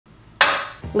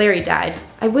Larry died.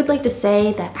 I would like to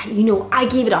say that, you know, I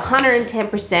gave it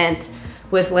 110%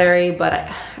 with Larry,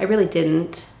 but I really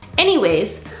didn't.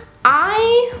 Anyways,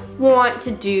 I want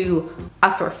to do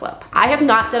a thrift flip. I have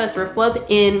not done a thrift flip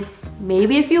in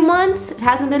maybe a few months. It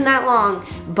hasn't been that long,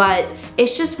 but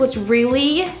it's just what's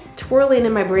really twirling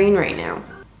in my brain right now.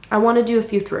 I want to do a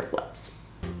few thrift flips.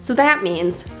 So that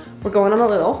means we're going on a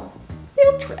little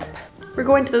field trip. We're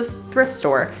going to the thrift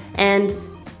store and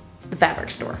the fabric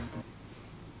store.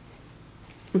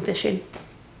 I'm fishing.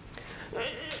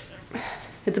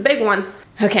 It's a big one.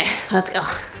 Okay, let's go.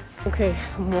 Okay,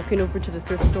 I'm walking over to the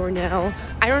thrift store now.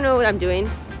 I don't know what I'm doing.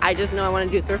 I just know I want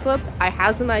to do thrift flips. I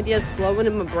have some ideas flowing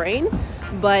in my brain,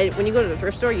 but when you go to the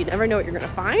thrift store, you never know what you're gonna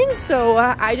find. So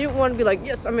I didn't want to be like,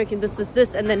 yes, I'm making this,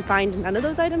 and then find none of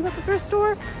those items at the thrift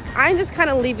store. I'm just kind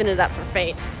of leaving it up for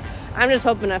fate. I'm just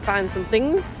hoping I find some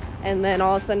things, and then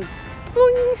all of a sudden,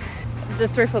 boing, the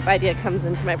thrift flip idea comes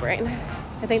into my brain.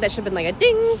 I think that should have been like a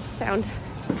ding sound.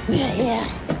 Yeah.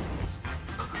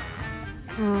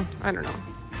 I don't know.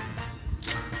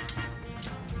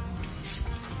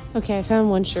 Okay, I found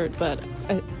one shirt, but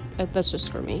that's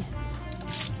just for me.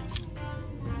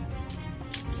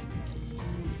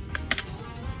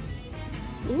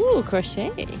 Ooh,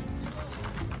 crochet.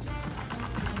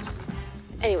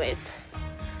 Anyways,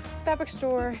 fabric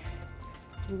store.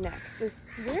 Next is,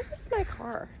 where is my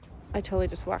car? I totally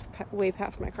just walked way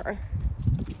past my car.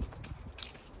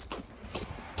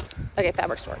 Okay,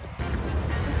 fabric store.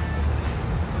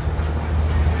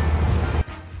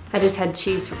 I just had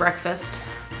cheese for breakfast.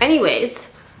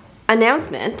 Anyways,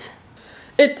 announcement.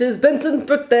 It is Benson's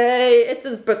birthday. It's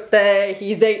his birthday.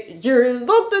 He's 8 years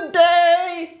old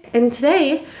today. And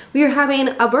today we are having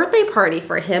a birthday party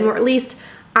for him, or at least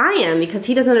I am, because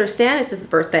he doesn't understand it's his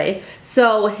birthday.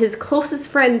 So his closest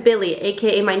friend Billy,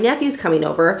 aka my nephew's coming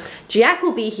over. Jack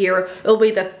will be here. It'll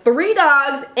be the 3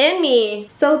 dogs and me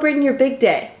celebrating your big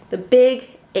day, the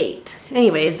big 8.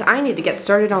 Anyways, I need to get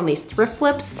started on these thrift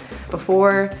flips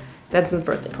before Benson's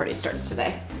birthday party starts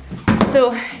today.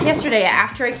 So yesterday,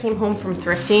 after I came home from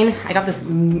thrifting, I got this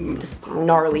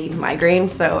gnarly migraine,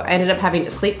 so I ended up having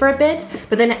to sleep for a bit.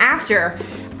 But then after,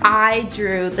 I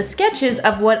drew the sketches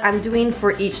of what I'm doing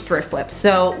for each thrift flip.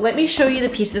 So let me show you the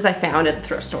pieces I found at the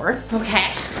thrift store.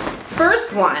 Okay,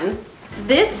 first one,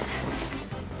 this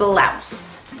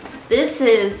blouse. This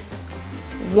is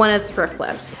one of the thrift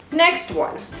flips. Next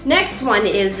one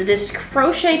is this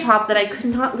crochet top that I could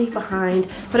not leave behind,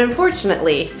 but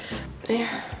unfortunately,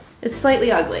 it's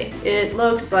slightly ugly. It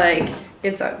looks like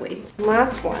it's ugly.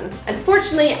 Last one.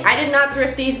 Unfortunately, I did not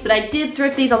thrift these, but I did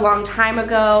thrift these a long time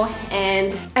ago,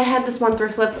 and I had this one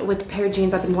thrift flip with a pair of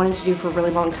jeans I've been wanting to do for a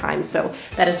really long time, so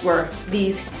that is where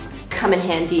these come in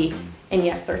handy, and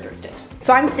yes, they're thrifted.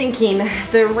 So I'm thinking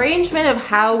the arrangement of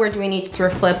how we're doing each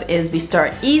thrift flip is we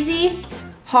start easy,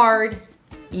 hard,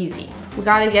 easy. We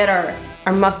gotta get our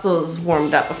muscles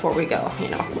warmed up before we go. You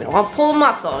know, we don't want to pull a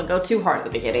muscle and go too hard at the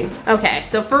beginning. Okay,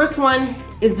 so first one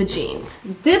is the jeans.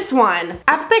 This one,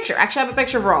 I have a picture. Actually, I have a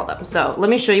picture of all of them. So let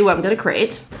me show you what I'm gonna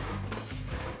create.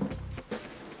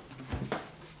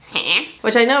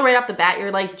 Which I know right off the bat,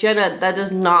 you're like, Jenna, that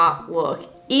does not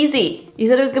look easy. You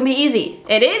said it was gonna be easy.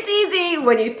 It is easy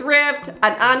when you thrift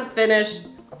an unfinished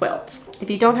quilt. If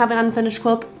you don't have an unfinished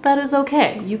quilt, that is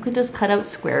okay. You can just cut out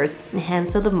squares and hand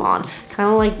sew them on,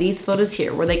 kind of like these photos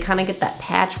here, where they kind of get that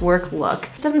patchwork look.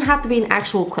 It doesn't have to be an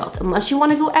actual quilt, unless you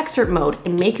want to go excerpt mode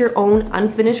and make your own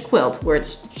unfinished quilt, where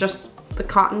it's just the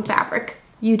cotton fabric.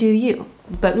 You do you.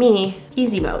 But me,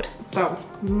 easy mode. So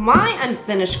my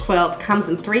unfinished quilt comes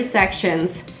in 3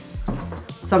 sections,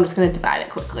 so I'm just gonna divide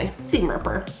it quickly. Seam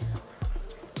ripper.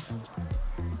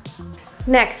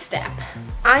 Next step,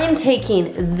 I am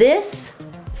taking this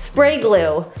spray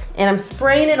glue and I'm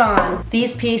spraying it on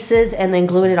these pieces and then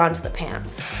gluing it onto the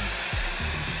pants.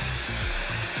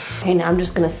 Okay, now I'm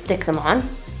just gonna stick them on.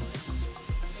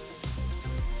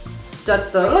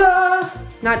 Da-da-da.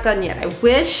 Not done yet. I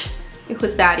wish it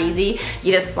was that easy.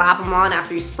 You just slap them on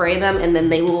after you spray them and then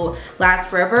they will last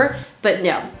forever. But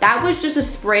no, that was just a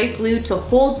spray glue to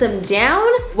hold them down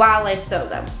while I sew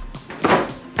them.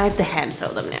 I have to hand sew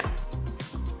them now.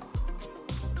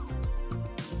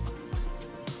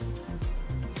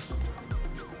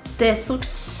 This looks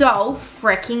so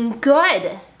freaking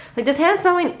good. Like, this hand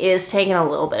sewing is taking a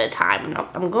little bit of time.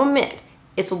 I'm gonna admit,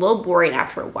 it's a little boring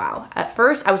after a while. At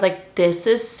first, I was like, this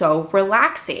is so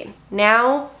relaxing.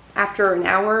 Now, after an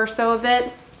hour or so of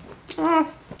it,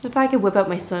 if I could whip out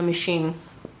my sewing machine,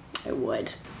 I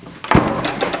would.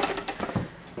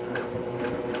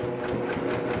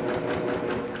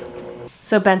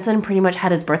 So Benson pretty much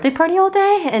had his birthday party all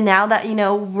day, and now that, you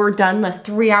know, we're done the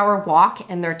 3-hour walk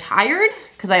and they're tired,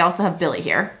 because I also have Billy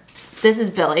here. This is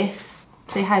Billy.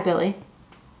 Say hi, Billy.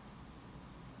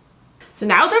 So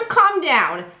now they've calmed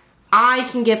down, I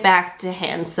can get back to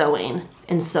hand sewing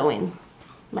and sewing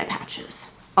my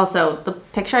patches. Also, the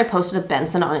picture I posted of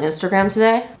Benson on Instagram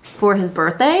today for his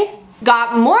birthday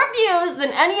got more views than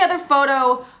any other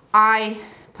photo I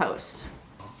post.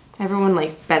 Everyone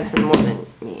likes Benson more than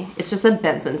me. It's just a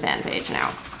Benson fan page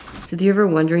now. So if you're ever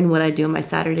wondering what I do on my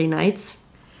Saturday nights,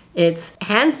 it's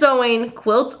hand sewing,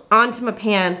 quilts onto my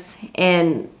pants,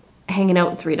 and hanging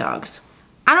out with 3 dogs.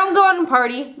 I don't go out and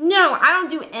party. No, I don't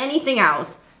do anything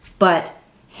else but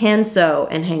hand sew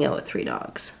and hang out with 3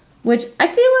 dogs. Which I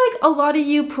feel like a lot of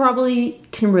you probably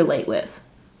can relate with.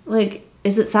 Like,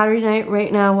 is it Saturday night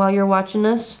right now while you're watching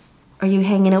this? Are you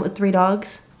hanging out with 3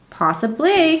 dogs?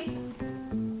 Possibly.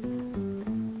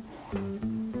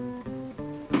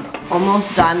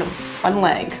 Almost done one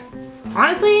leg.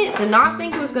 Honestly, did not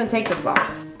think it was gonna take this long.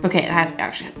 Okay, it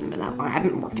actually hasn't been that long. I haven't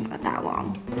been working on it that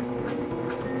long.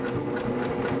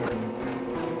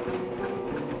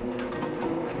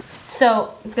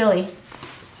 So, Billy.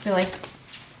 Guys,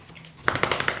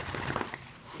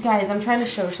 I'm trying to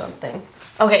show something.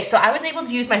 Okay, so I was able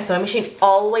to use my sewing machine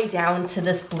all the way down to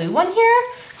this blue one here.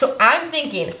 So I'm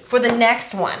thinking for the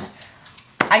next one,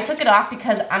 I took it off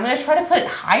because I'm gonna try to put it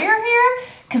higher here,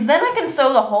 because then I can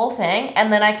sew the whole thing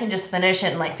and then I can just finish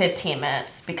it in like 15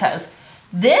 minutes. Because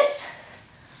this,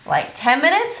 like 10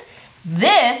 minutes,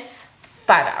 this,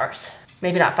 5 hours.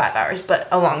 Maybe not 5 hours, but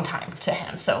a long time to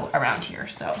hand sew around here,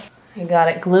 so. I got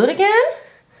it glued again.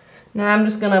 Now I'm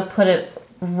just gonna put it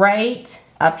right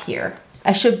up here.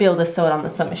 I should be able to sew it on the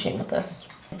sewing machine with this.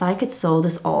 If I could sew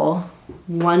this all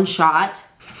one shot,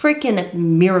 freaking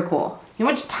miracle. You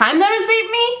know how much time that would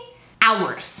save me?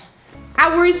 Hours.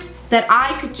 Hours that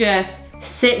I could just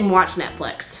sit and watch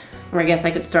Netflix. Or I guess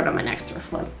I could start on my next thrift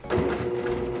flip.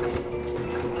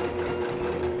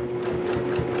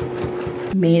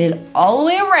 Made it all the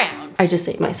way around. I just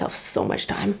saved myself so much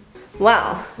time.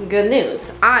 Well, good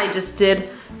news. I just did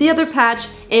the other patch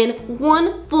in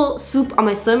one full swoop on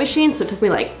my sewing machine, so it took me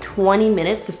like 20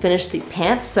 minutes to finish these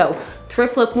pants. So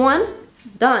thrift flip 1,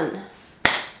 done.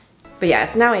 But yeah,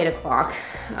 it's now 8 o'clock.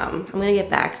 I'm gonna get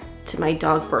back to my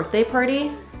dog birthday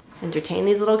party, entertain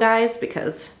these little guys,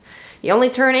 because you only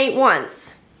turn 8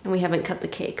 once, and we haven't cut the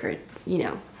cake or, you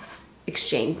know,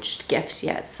 exchanged gifts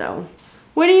yet, so.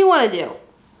 What do you wanna do?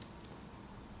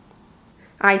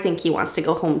 I think he wants to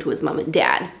go home to his mom and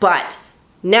dad, but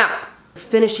now,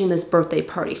 finishing this birthday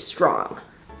party strong.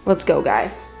 Let's go,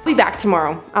 guys. I'll be back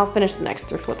tomorrow. I'll finish the next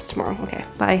thrift flips tomorrow. Okay,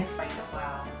 bye.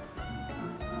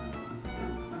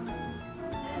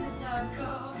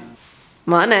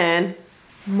 Morning.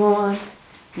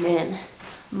 Morning.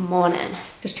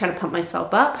 Just trying to pump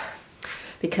myself up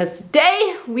because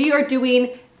today we are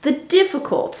doing the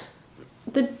difficult,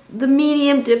 the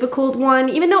medium difficult one,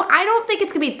 even though I don't think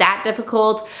it's gonna be that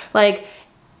difficult. Like,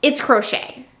 it's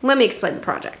crochet. Let me explain the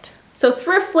project. So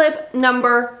thrift flip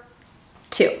number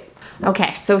 2.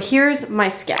 Okay, so here's my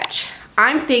sketch.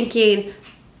 I'm thinking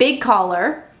big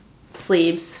collar,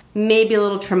 sleeves, maybe a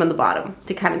little trim on the bottom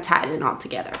to kind of tie it in all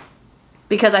together.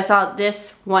 Because I saw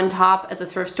this one top at the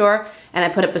thrift store and I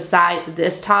put it beside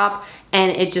this top, and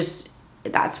it just,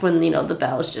 that's when, you know, the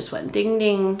bells just went ding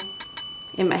ding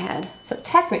in my head. So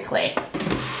technically,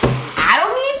 I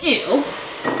don't need you.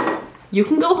 You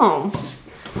can go home.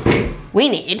 We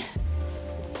need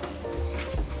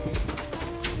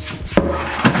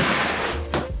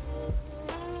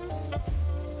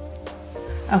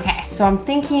okay, so I'm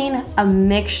thinking a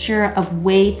mixture of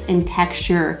weights and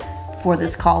texture for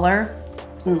this collar,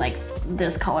 and like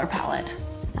this color palette.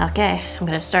 Okay, I'm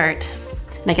gonna start.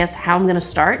 And I guess how I'm gonna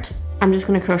start, I'm just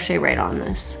gonna crochet right on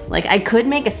this. Like, I could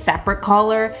make a separate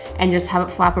collar and just have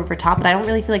it flap over top, but I don't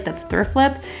really feel like that's thrift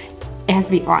flip. It has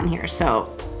to be on here,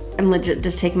 so I'm legit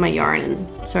just taking my yarn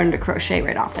and starting to crochet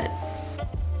right off it.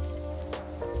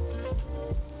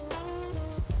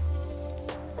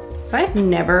 So I've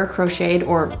never crocheted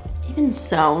or even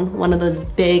sewn one of those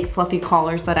big fluffy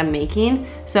collars that I'm making.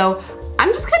 So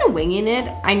I'm just kind of winging it.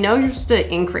 I know you're supposed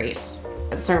to increase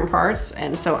at certain parts,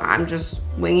 and so I'm just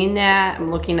winging that.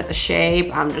 I'm looking at the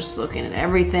shape. I'm just looking at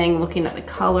everything, looking at the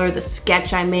color, the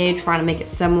sketch I made, trying to make it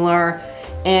similar.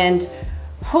 And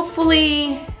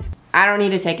hopefully I don't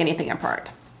need to take anything apart.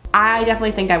 I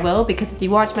definitely think I will, because if you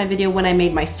watch my video when I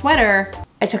made my sweater,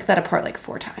 I took that apart like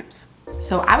 4 times.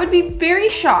 So I would be very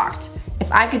shocked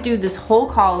if I could do this whole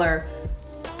collar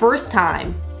first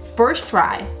time, first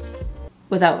try,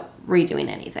 without redoing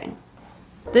anything.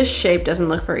 This shape doesn't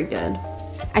look very good.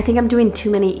 I think I'm doing too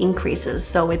many increases,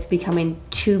 so it's becoming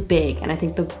too big, and I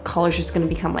think the collar's just gonna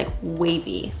become like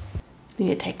wavy. I need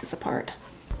to take this apart.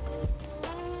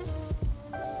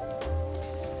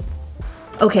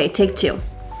 Okay, take two.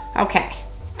 Okay,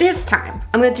 this time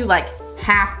I'm gonna do like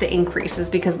half the increases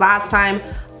because last time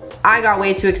I got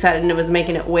way too excited and it was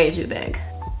making it way too big.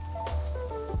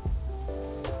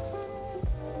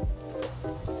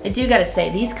 I do gotta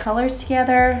say, these colors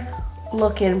together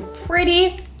looking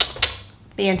pretty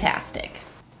fantastic.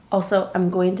 Also,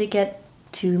 I'm going to get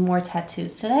 2 more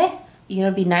tattoos today. You know,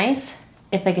 it'd be nice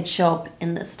if I could show up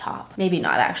in this top. Maybe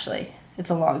not actually. It's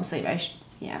a long sleeve.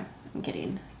 Yeah, I'm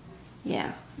kidding.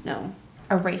 Yeah, no.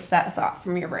 Erase that thought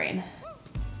from your brain.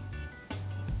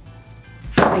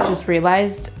 I just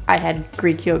realized I had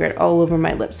Greek yogurt all over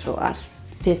my lips for the last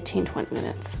 15-20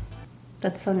 minutes.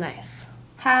 That's so nice.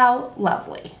 How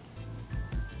lovely.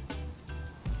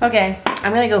 Okay,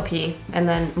 I'm gonna go pee and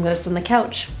then I'm gonna sit on the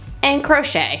couch and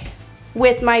crochet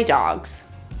with my dogs.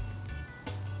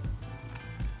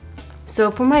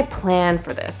 So for my plan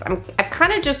for this, I'm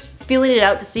kind of just feeling it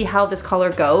out to see how this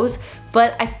color goes,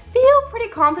 but I feel pretty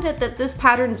confident that this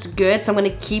pattern's good, so I'm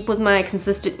gonna keep with my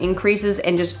consistent increases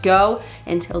and just go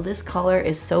until this color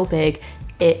is so big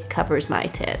it covers my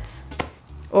tits.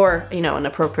 Or, you know, an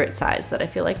appropriate size that I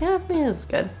feel like, yeah, this is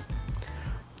good.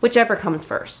 Whichever comes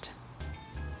first.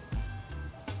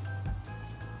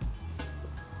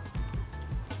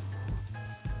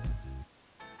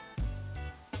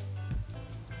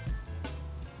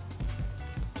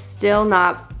 Still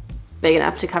not big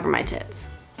enough to cover my tits.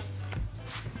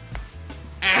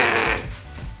 I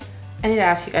need to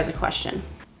ask you guys a question.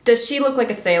 Does she look like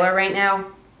a sailor right now?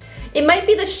 It might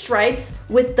be the stripes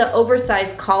with the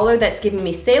oversized collar that's giving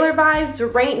me sailor vibes, but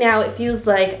right now it feels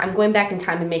like I'm going back in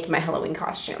time and making my Halloween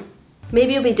costume.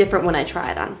 Maybe it'll be different when I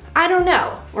try it on. I don't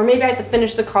know. Or maybe I have to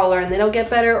finish the collar and then it'll get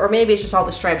better, or maybe it's just all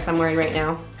the stripes I'm wearing right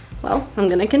now. Well, I'm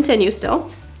gonna continue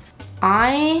still.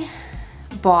 I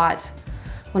bought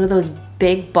one of those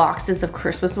big boxes of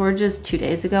Christmas oranges 2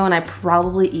 days ago, and I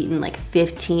probably eaten like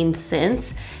 15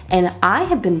 since, and I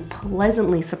have been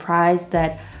pleasantly surprised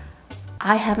that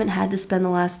I haven't had to spend the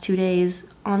last 2 days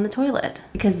on the toilet,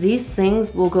 because these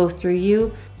things will go through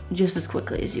you just as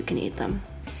quickly as you can eat them.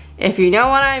 If you know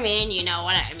what I mean, you know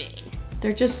what I mean.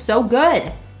 They're just so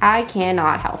good. I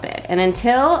cannot help it. And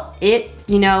until it,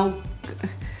 you know,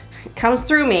 comes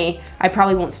through me, I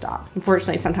probably won't stop.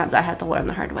 Unfortunately, sometimes I have to learn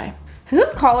the hard way. Is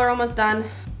this collar almost done?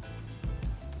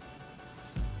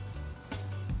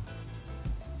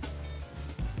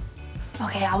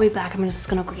 Okay, I'll be back. I'm just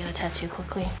gonna go get a tattoo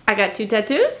quickly. I got 2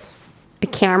 tattoos, a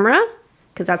camera,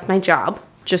 because that's my job,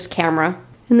 just camera.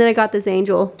 And then I got this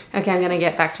angel. Okay, I'm gonna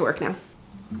get back to work now.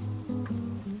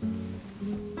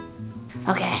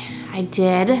 Okay, I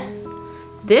did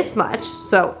this much.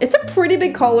 So it's a pretty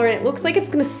big collar and it looks like it's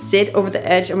gonna sit over the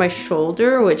edge of my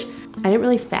shoulder, which I didn't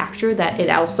really factor that it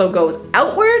also goes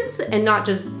outwards and not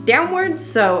just downwards.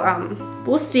 So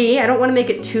we'll see. I don't wanna make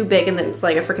it too big and then it's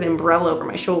like a freaking umbrella over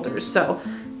my shoulders. So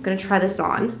I'm gonna try this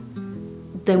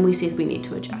on. Then we see if we need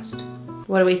to adjust.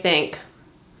 What do we think?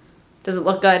 Does it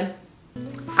look good?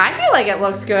 I feel like it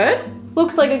looks good.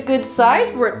 Looks like a good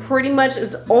size where it pretty much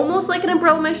is almost like an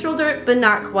umbrella on my shoulder, but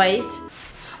not quite.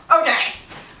 Okay,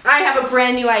 I have a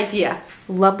brand new idea.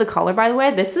 Love the collar, by the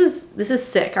way. This is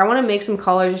sick. I wanna make some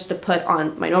collars just to put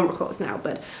on my normal clothes now,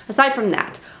 but aside from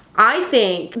that, I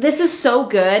think this is so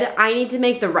good. I need to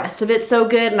make the rest of it so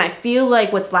good, and I feel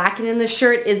like what's lacking in this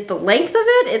shirt is the length of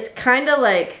it. It's kinda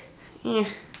like,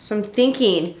 So I'm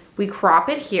thinking we crop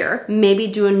it here, maybe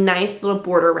do a nice little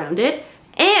border around it,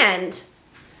 and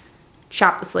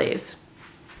chop the sleeves.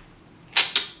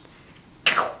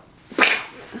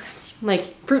 Like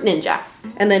Fruit Ninja.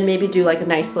 And then maybe do like a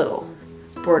nice little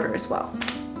border as well.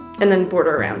 And then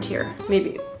border around here.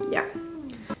 Maybe, yeah.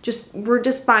 We're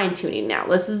just fine tuning now.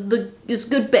 This is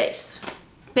good base.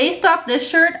 Based off this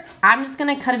shirt, I'm just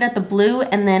gonna cut it at the blue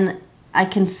and then I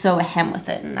can sew a hem with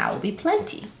it and that will be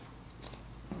plenty.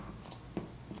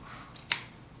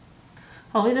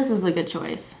 Hopefully this was a good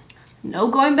choice. No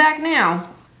going back now.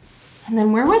 And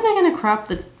then where was I gonna crop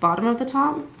the bottom of the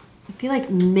top? I feel like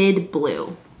mid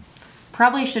blue.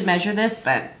 Probably should measure this,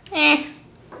 but Okay,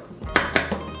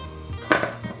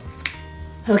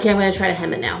 I'm gonna try to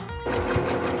hem it now.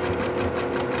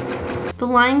 The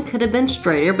line could have been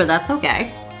straighter, but that's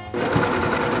okay.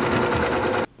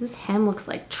 This hem looks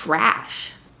like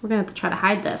trash. We're gonna have to try to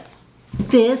hide this.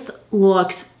 This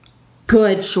looks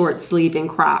good short sleeve and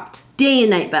cropped. Day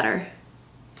and night better.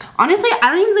 Honestly,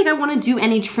 I don't even think I want to do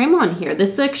any trim on here.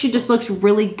 This actually just looks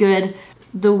really good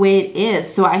the way it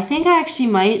is. So I think I actually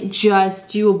might just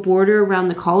do a border around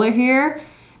the collar here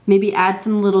maybe add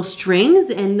some little strings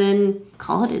and then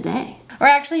call it a day. Or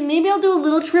actually, maybe I'll do a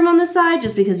little trim on the side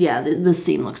just because, yeah, this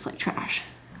seam looks like trash.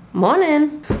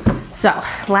 Morning. So,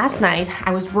 last night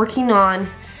I was working on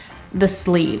the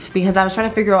sleeve because I was trying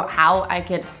to figure out how I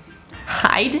could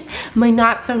hide my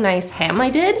not so nice hem I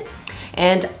did.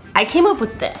 And I came up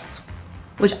with this,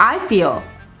 which I feel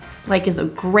like is a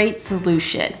great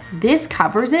solution. This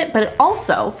covers it, but it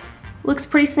also looks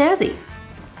pretty snazzy.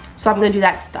 So I'm gonna do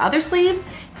that to the other sleeve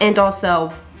and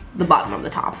also the bottom of the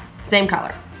top. Same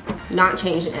color, not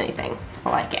changing anything. I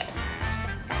like it.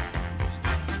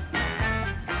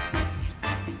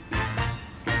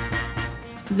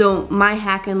 So my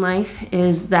hack in life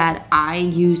is that I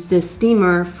use this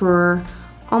steamer for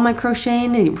all my crochet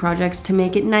and knitting projects to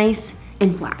make it nice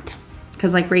and flat.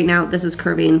 Cause like right now, this is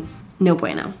curving, no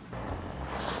bueno.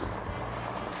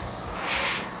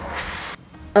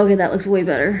 Okay, that looks way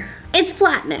better. It's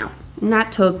flat now. And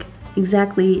that took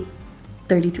exactly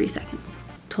 33 seconds.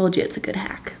 Told you it's a good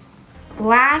hack.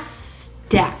 Last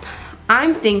step.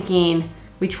 I'm thinking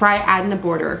we try adding a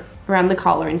border around the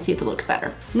collar and see if it looks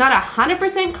better. Not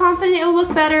 100% confident it will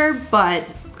look better, but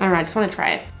I don't know, I just wanna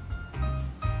try it.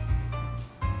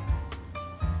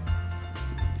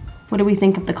 What do we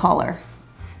think of the collar?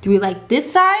 Do we like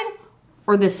this side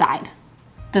or this side?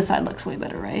 This side looks way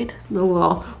better, right? The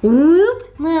little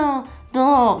whoop, the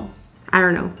little, I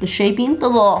don't know, the shaping, the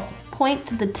little point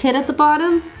to the tit at the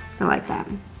bottom. I like that.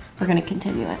 We're gonna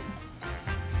continue it.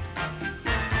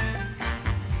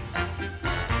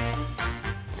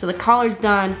 So the collar's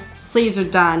done, sleeves are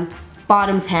done,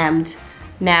 bottom's hemmed.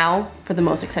 Now for the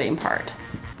most exciting part.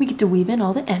 We get to weave in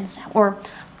all the ends now, or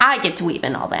I get to weave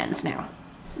in all the ends now.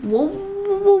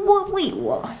 Whoa, wait,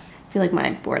 whoa. I feel like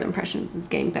my board impressions is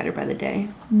getting better by the day.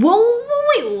 Whoa,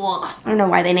 wait, whoa. I don't know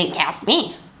why they didn't cast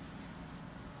me.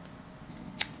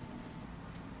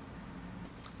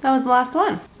 That was the last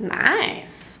one.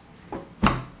 Nice.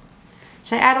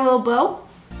 Should I add a little bow?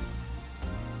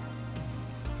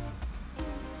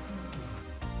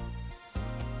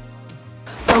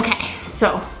 Okay,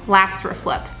 so last thrift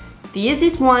flip. The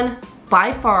easiest one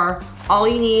by far. All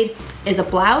you need is a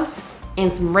blouse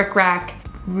and some rickrack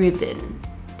ribbon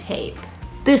tape.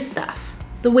 This stuff,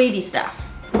 the wavy stuff.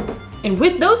 And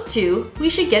with those two, we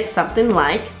should get something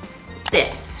like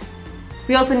this.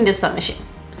 We also need a sewing machine,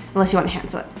 unless you want to hand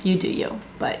sew it. You do you.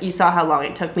 But you saw how long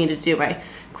it took me to do my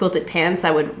quilted pants.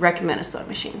 I would recommend a sewing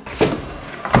machine.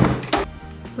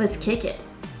 Let's kick it.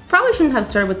 Probably shouldn't have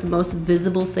started with the most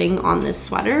visible thing on this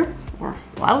sweater or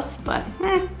blouse, but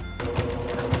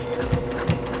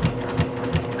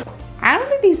I don't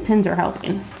think these pins are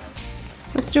helping.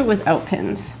 Let's do it without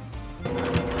pins.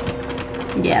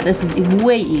 Yeah, this is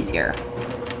way easier.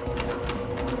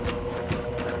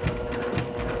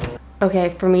 Okay,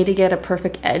 for me to get a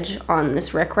perfect edge on this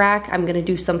rickrack, I'm gonna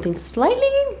do something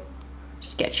slightly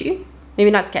sketchy.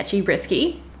 Maybe not sketchy,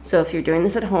 risky. So if you're doing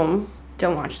this at home,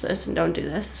 don't watch this and don't do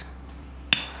this.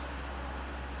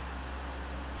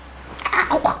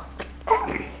 Ow!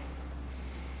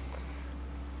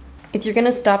 If you're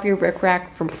gonna stop your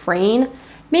rickrack from fraying,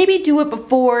 maybe do it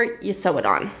before you sew it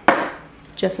on.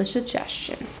 Just a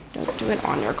suggestion. Don't do it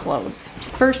on your clothes.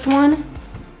 First one,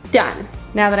 done.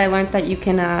 Now that I learned that you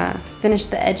can finish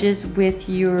the edges with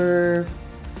your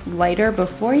lighter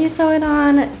before you sew it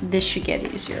on, this should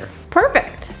get easier.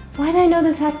 Perfect. Why did I know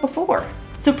this hack before?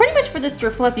 So pretty much for this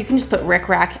thrift flip, you can just put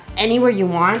rickrack anywhere you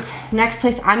want. Next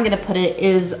place I'm gonna put it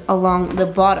is along the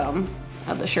bottom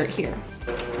of the shirt here.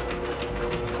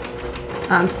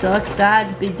 I'm so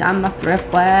excited to be done with thrift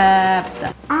flips.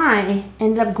 I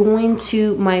ended up going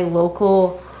to my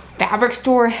local fabric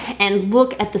store and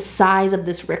look at the size of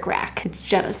this rickrack. It's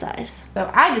Jenna size. So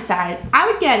I decided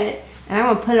I would get it and I'm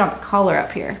gonna put it on the collar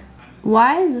up here.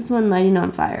 Why is this one lighting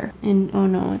on fire? And oh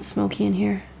no, it's smoky in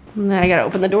here. And then I gotta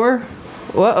open the door.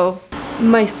 Uh-oh.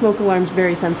 My smoke alarm's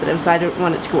very sensitive, so I don't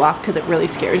want it to go off because it really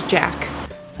scares Jack.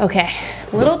 Okay,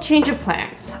 little change of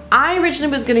plans. I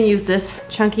originally was gonna use this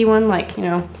chunky one, like, you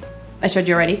know, I showed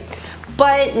you already.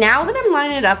 But now that I'm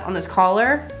lining it up on this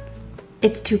collar,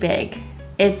 it's too big.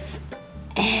 It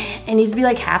needs to be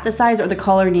like half the size, or the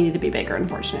collar needed to be bigger,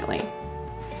 unfortunately.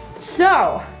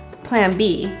 So, plan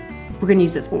B, we're gonna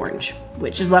use this orange,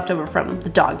 which is left over from the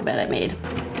dog bed I made.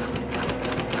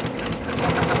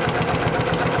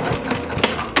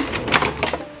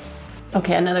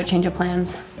 Okay, another change of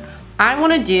plans. I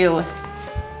wanna do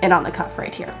it on the cuff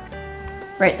right here,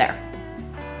 right there.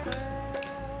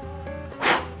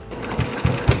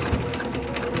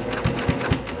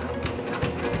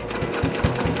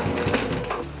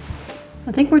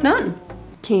 I think we're done.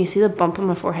 Can you see the bump on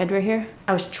my forehead right here?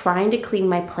 I was trying to clean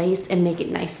my place and make it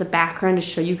nice, the background, to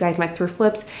show you guys my thrift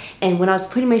flips. And when I was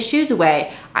putting my shoes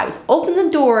away, I was opening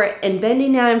the door and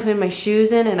bending down and putting my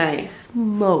shoes in, and I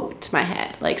smoked my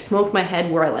head. Like smoked my head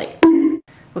where I like,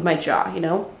 with my jaw, you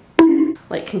know?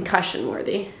 Like concussion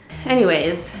worthy.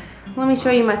 Anyways, let me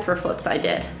show you my thrift flips I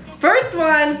did. First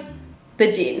one,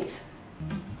 the jeans.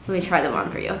 Let me try them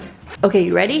on for you. Okay,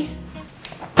 you ready?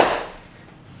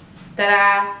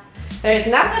 Ta-da! There's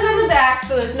nothing on the back,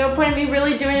 so there's no point in me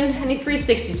really doing any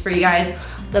 360s for you guys.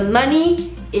 The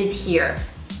money is here.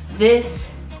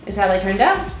 This is how they turned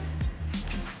out.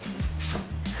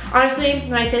 Honestly,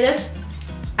 when I say this,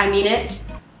 I mean it.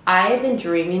 I have been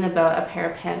dreaming about a pair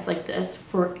of pants like this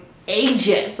for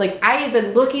ages. Like, I have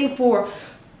been looking for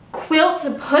quilt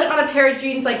to put on a pair of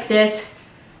jeans like this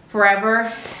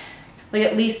forever. Like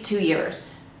at least 2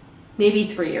 years. Maybe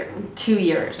 2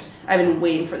 years. I've been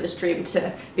waiting for this dream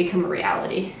to become a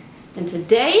reality. And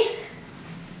today,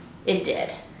 it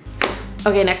did.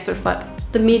 Okay, next thrift flip.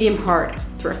 The medium hard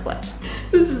thrift flip.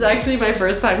 This is actually my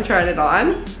first time trying it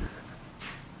on.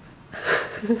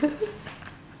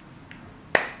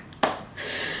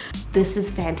 This is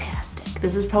fantastic.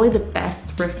 This is probably the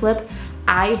best thrift flip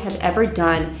I have ever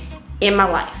done in my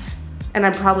life. And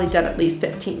I've probably done at least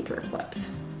 15 thrift flips.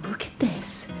 Look at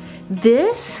this.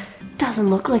 This doesn't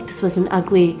look like this was an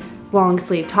ugly long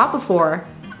sleeve top before.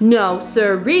 No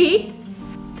siree.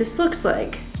 This looks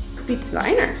like it could be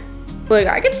designer. Look,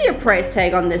 I could see a price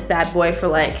tag on this bad boy for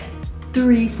like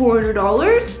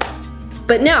 $300-400.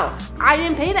 But no, I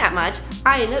didn't pay that much.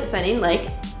 I ended up spending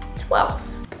like 12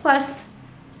 plus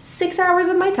 6 hours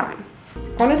of my time.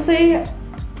 Honestly,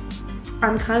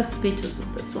 I'm kind of speechless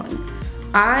with this one.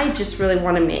 I just really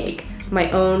want to make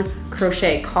my own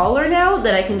crochet collar now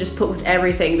that I can just put with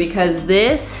everything, because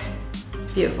this,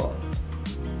 beautiful.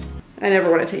 I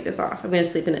never want to take this off. I'm gonna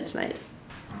sleep in it tonight.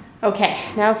 Okay,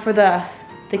 now for the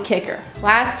kicker.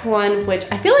 Last one, which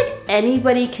I feel like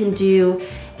anybody can do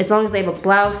as long as they have a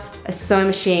blouse, a sewing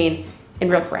machine, and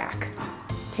rope rack,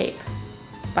 tape,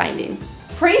 binding.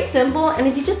 Pretty simple, and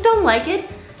if you just don't like it,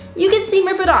 you can seam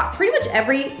rip it off. Pretty much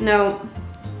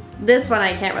this one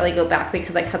I can't really go back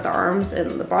because I cut the arms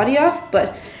and the body off,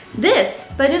 but this,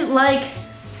 if I didn't like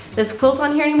this quilt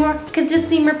on here anymore, I could just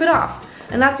seam rip it off.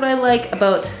 And that's what I like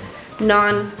about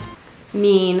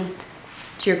non-mean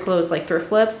to your clothes like thrift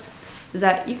flips, is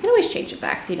that you can always change it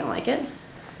back if you don't like it.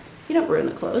 You don't ruin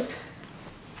the clothes.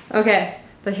 Okay,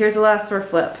 but here's the last thrift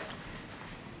flip.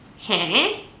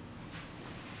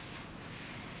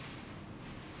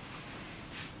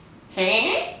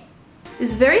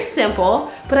 It's very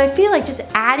simple, but I feel like just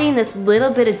adding this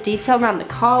little bit of detail around the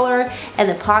collar and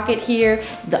the pocket here,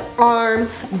 the arm,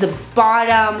 the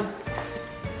bottom.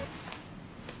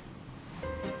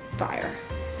 Fire.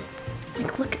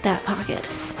 Like, look at that pocket.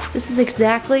 This is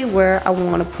exactly where I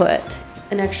want to put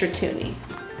an extra toonie.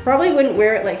 Probably wouldn't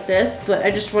wear it like this, but I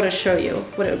just want to show you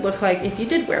what it would look like if you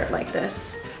did wear it like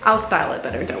this. I'll style it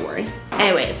better, don't worry.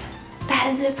 Anyways,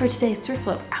 that is it for today's thrift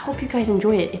flip. I hope you guys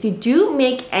enjoyed it. If you do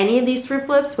make any of these thrift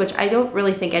flips, which I don't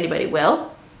really think anybody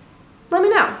will, let me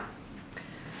know.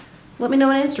 Let me know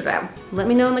on Instagram. Let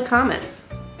me know in the comments.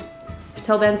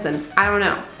 Tell Benson. I don't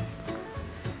know.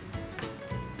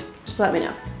 Just let me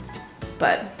know.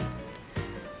 But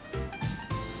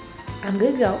I'm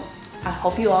good to go. I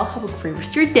hope you all have a great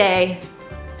rest of your day.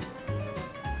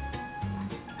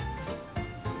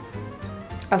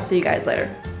 I'll see you guys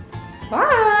later.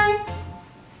 Bye.